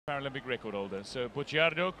Paralympic record holder. So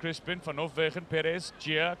BOCCIARDO, CRISPIN, Van HOFWEEGEN, PEREZ,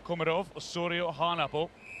 Gia, KOMAROV, OSORIO, HAANAPPEL.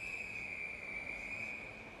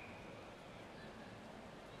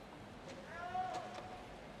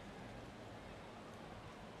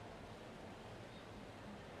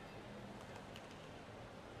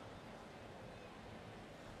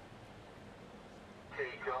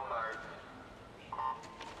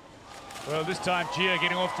 Well, this time Gia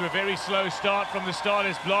getting off to a very slow start from the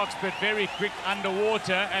starter's blocks, but very quick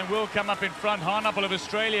underwater and will come up in front. HAANAPPEL of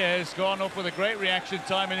Australia has gone off with a great reaction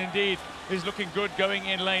time and indeed is looking good going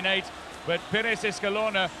in lane 8. But PEREZ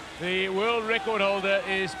ESCALONA, the world record holder,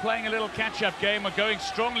 is playing a little catch-up game and going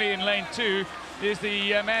strongly in lane 2. Is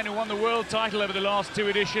the man who won the world title over the last 2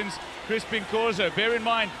 editions, CRISPIN CORZO. Bear in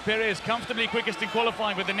mind, PEREZ comfortably quickest in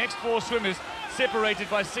qualifying, with the next 4 swimmers separated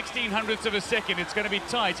by 1600ths of a second. It's going to be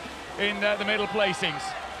tight in the medal placings.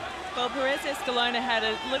 Well, PEREZ ESCALONA had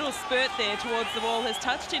a little spurt there towards the wall, has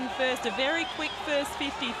touched in first, a very quick first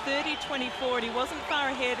 50, 30-24, and he wasn't far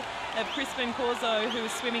ahead of CRISPIN CORZO, who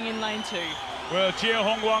was swimming in lane 2. Well,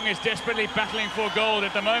 Hongguang is desperately battling for gold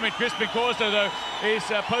at the moment. CRISPIN CORZO, though, is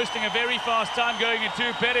posting a very fast time going in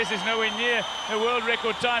 2. PEREZ is nowhere near the world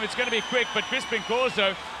record time. It's going to be quick, but CRISPIN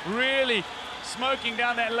CORZO really smoking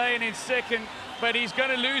down that lane in second. But he's going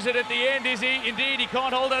to lose it at the end, is he? Indeed, he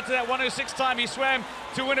can't hold on to that 1:06 time he swam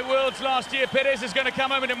to win at Worlds last year. PEREZ is going to come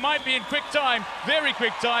home, and it might be in quick time, very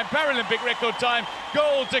quick time, Paralympic record time.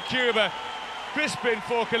 Gold to Cuba. CRISPIN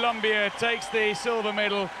for Colombia takes the silver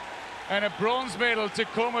medal, and a bronze medal to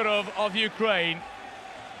KOMAROV of Ukraine.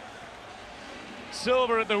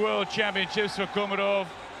 Silver at the World Championships for KOMAROV.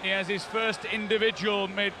 He has his first individual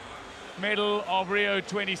medal of Rio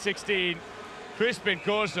 2016. CRISPIN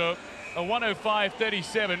CORZO, a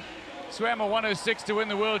 1:05.37, swam a 1:06 to win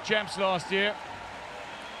the World Champs last year.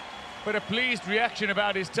 But a pleased reaction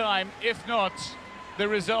about his time, if not the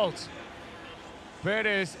result.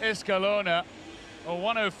 PEREZ ESCALONA, a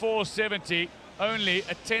 1:04.70, only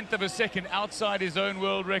a 1/10 of a second outside his own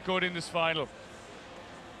world record in this final.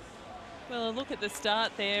 Well, a look at the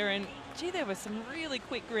start there, and gee, there were some really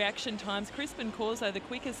quick reaction times. CRISPIN CORZO, the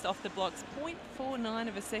quickest off the blocks, 0.49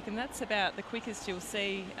 of a second. That's about the quickest you'll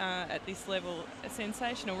see at this level. A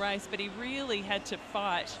sensational race, but he really had to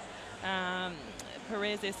fight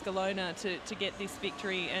PEREZ ESCALONA to get this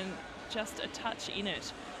victory, and just a touch in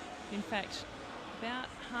it. In fact, about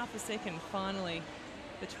half a second finally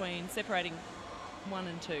between separating 1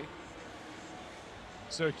 and 2.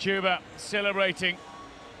 So Cuba celebrating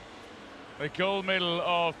the gold medal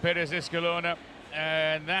of PEREZ ESCALONA,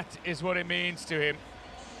 and that is what it means to him.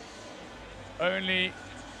 Only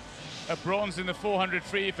a bronze in the 400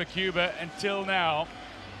 free for Cuba until now.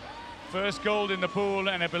 First gold in the pool,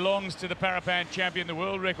 and it belongs to the Parapan champion, the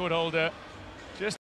world record holder,